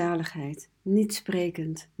gelukzaligheid, niet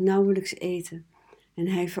sprekend, nauwelijks eten, en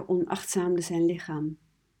hij veronachtzaamde zijn lichaam.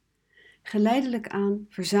 Geleidelijk aan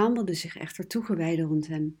verzamelden zich echter toegewijden rond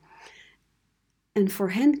hem, en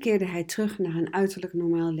voor hen keerde hij terug naar een uiterlijk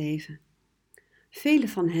normaal leven. Velen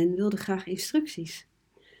van hen wilden graag instructies.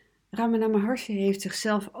 Ramana Maharshi heeft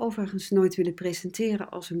zichzelf overigens nooit willen presenteren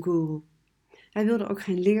als een guru. Hij wilde ook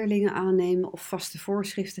geen leerlingen aannemen of vaste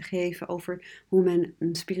voorschriften geven over hoe men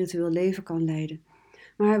een spiritueel leven kan leiden.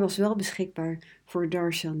 Maar hij was wel beschikbaar voor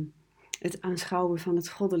darshan, het aanschouwen van het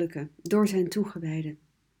goddelijke door zijn toegewijden,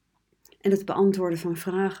 en het beantwoorden van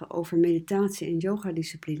vragen over meditatie en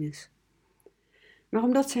yogadisciplines. Maar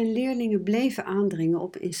omdat zijn leerlingen bleven aandringen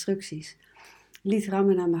op instructies, liet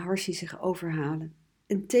Ramana Maharshi zich overhalen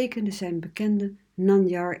en tekende zijn bekende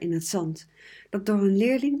Nanyar in het zand, dat door een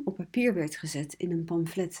leerling op papier werd gezet in een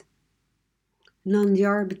pamflet.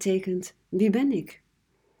 Nandiyar betekent wie ben ik?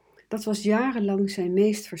 Dat was jarenlang zijn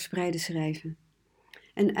meest verspreide schrijven.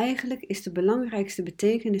 En eigenlijk is de belangrijkste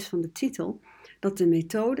betekenis van de titel dat de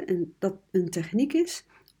methode dat een techniek is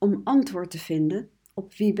om antwoord te vinden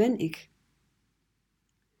op wie ben ik.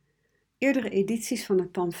 Eerdere edities van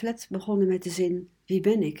het pamflet begonnen met de zin wie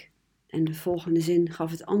ben ik? En de volgende zin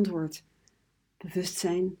gaf het antwoord.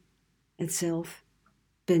 Bewustzijn, het zelf,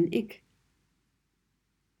 ben ik.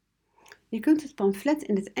 Je kunt het pamflet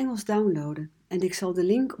in het Engels downloaden en ik zal de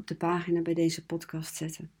link op de pagina bij deze podcast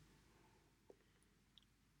zetten.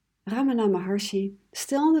 Ramana Maharshi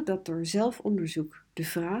stelde dat door zelfonderzoek de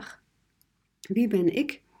vraag wie ben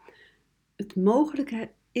ik het mogelijk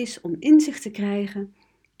is om inzicht te krijgen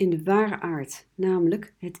in de ware aard,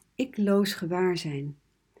 namelijk het ikloos gewaarzijn.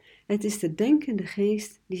 Het is de denkende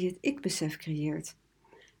geest die het ik-besef creëert.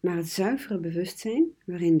 Maar het zuivere bewustzijn,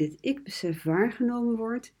 waarin dit ik-besef waargenomen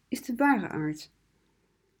wordt, is de ware aard.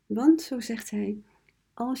 Want, zo zegt hij,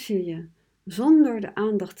 als je je, zonder de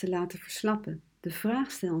aandacht te laten verslappen, de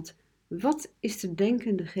vraag stelt, wat is de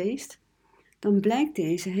denkende geest? Dan blijkt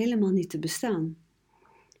deze helemaal niet te bestaan.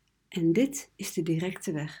 En dit is de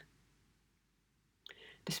directe weg.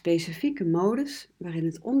 De specifieke modus waarin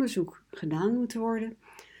het onderzoek gedaan moet worden,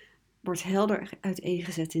 wordt helder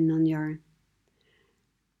uiteengezet in Nandiyar.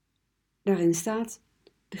 Daarin staat,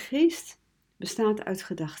 de geest bestaat uit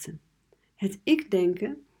gedachten. Het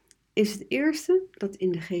ik-denken is het eerste dat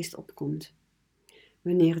in de geest opkomt.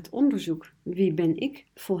 Wanneer het onderzoek wie ben ik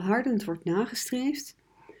volhardend wordt nagestreefd,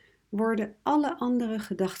 worden alle andere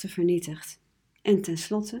gedachten vernietigd en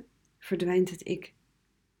tenslotte verdwijnt het ik.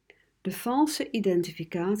 De valse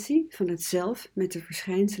identificatie van het zelf met de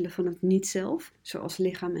verschijnselen van het niet-zelf, zoals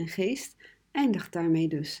lichaam en geest, eindigt daarmee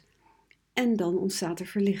dus. En dan ontstaat er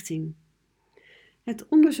verlichting. Het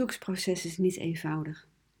onderzoeksproces is niet eenvoudig.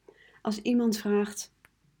 Als iemand vraagt,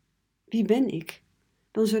 wie ben ik?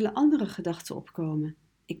 Dan zullen andere gedachten opkomen.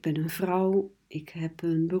 Ik ben een vrouw, ik heb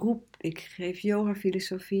een beroep, ik geef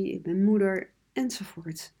yoga-filosofie, ik ben moeder,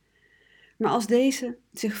 enzovoort. Maar als deze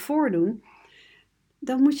zich voordoen,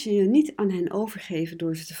 dan moet je je niet aan hen overgeven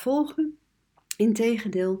door ze te volgen.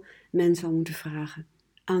 Integendeel, men zou moeten vragen,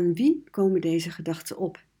 aan wie komen deze gedachten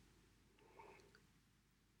op?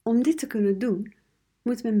 Om dit te kunnen doen,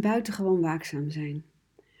 moet men buitengewoon waakzaam zijn.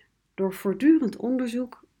 Door voortdurend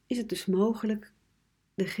onderzoek is het dus mogelijk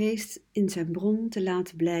de geest in zijn bron te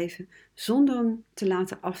laten blijven, zonder hem te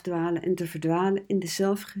laten afdwalen en te verdwalen in de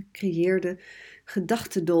zelfgecreëerde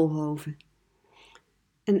gedachtendoolhoven.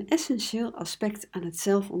 Een essentieel aspect aan het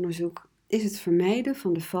zelfonderzoek is het vermijden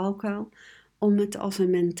van de valkuil om het als een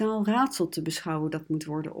mentaal raadsel te beschouwen dat moet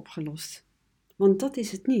worden opgelost. Want dat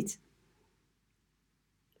is het niet.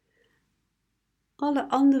 Alle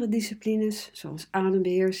andere disciplines, zoals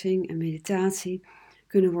adembeheersing en meditatie,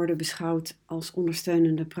 kunnen worden beschouwd als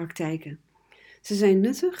ondersteunende praktijken. Ze zijn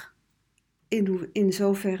nuttig in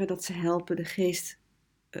zoverre dat ze helpen de geest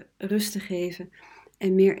rust te geven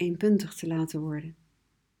en meer eenpuntig te laten worden.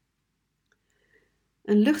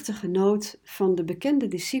 Een luchtige noot van de bekende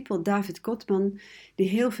discipel David Kotman, die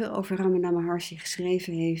heel veel over Ramana Maharshi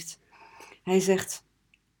geschreven heeft. Hij zegt,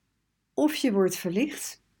 of je wordt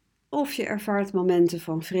verlicht, of je ervaart momenten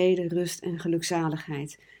van vrede, rust en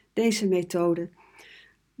gelukzaligheid. Deze methode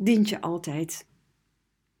dient je altijd.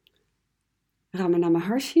 Ramana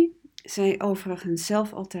Maharshi zei overigens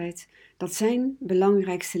zelf altijd dat zijn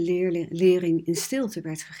belangrijkste lering in stilte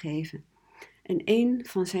werd gegeven. En een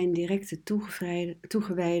van zijn directe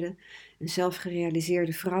toegewijde en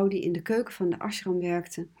zelfgerealiseerde vrouw die in de keuken van de ashram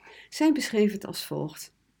werkte, zij beschreef het als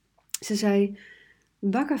volgt. Ze zei,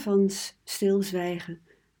 Bhagavans stilzwijgen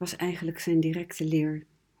was eigenlijk zijn directe leer.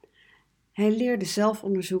 Hij leerde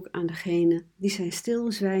zelfonderzoek aan degenen die zijn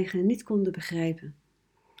stilzwijgen niet konden begrijpen.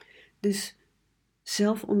 Dus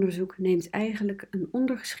zelfonderzoek neemt eigenlijk een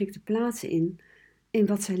ondergeschikte plaats in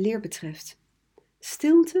wat zijn leer betreft.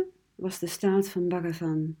 Stilte was de staat van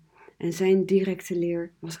Bhagavan en zijn directe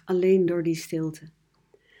leer was alleen door die stilte.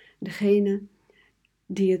 Degenen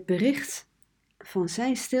die het bericht van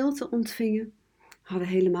zijn stilte ontvingen, hadden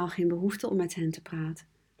helemaal geen behoefte om met hen te praten.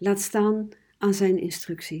 Laat staan aan zijn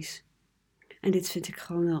instructies. En dit vind ik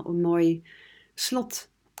gewoon wel een mooi slot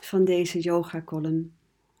van deze yoga-column.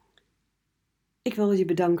 Ik wil je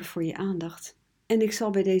bedanken voor je aandacht. En ik zal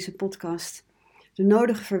bij deze podcast de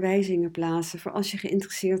nodige verwijzingen plaatsen voor als je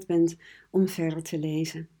geïnteresseerd bent om verder te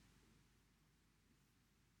lezen.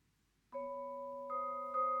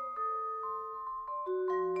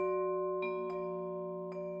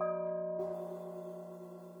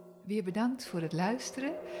 Weer bedankt voor het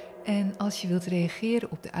luisteren. En als je wilt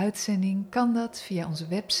reageren op de uitzending, kan dat via onze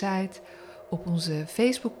website op onze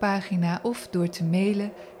Facebookpagina of door te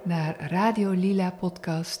mailen naar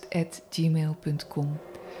radiolilapodcast@gmail.com.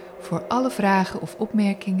 Voor alle vragen of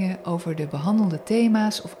opmerkingen over de behandelde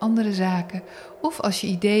thema's of andere zaken, of als je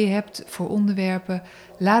ideeën hebt voor onderwerpen,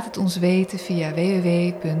 laat het ons weten via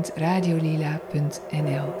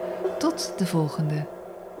www.radiolila.nl. Tot de volgende!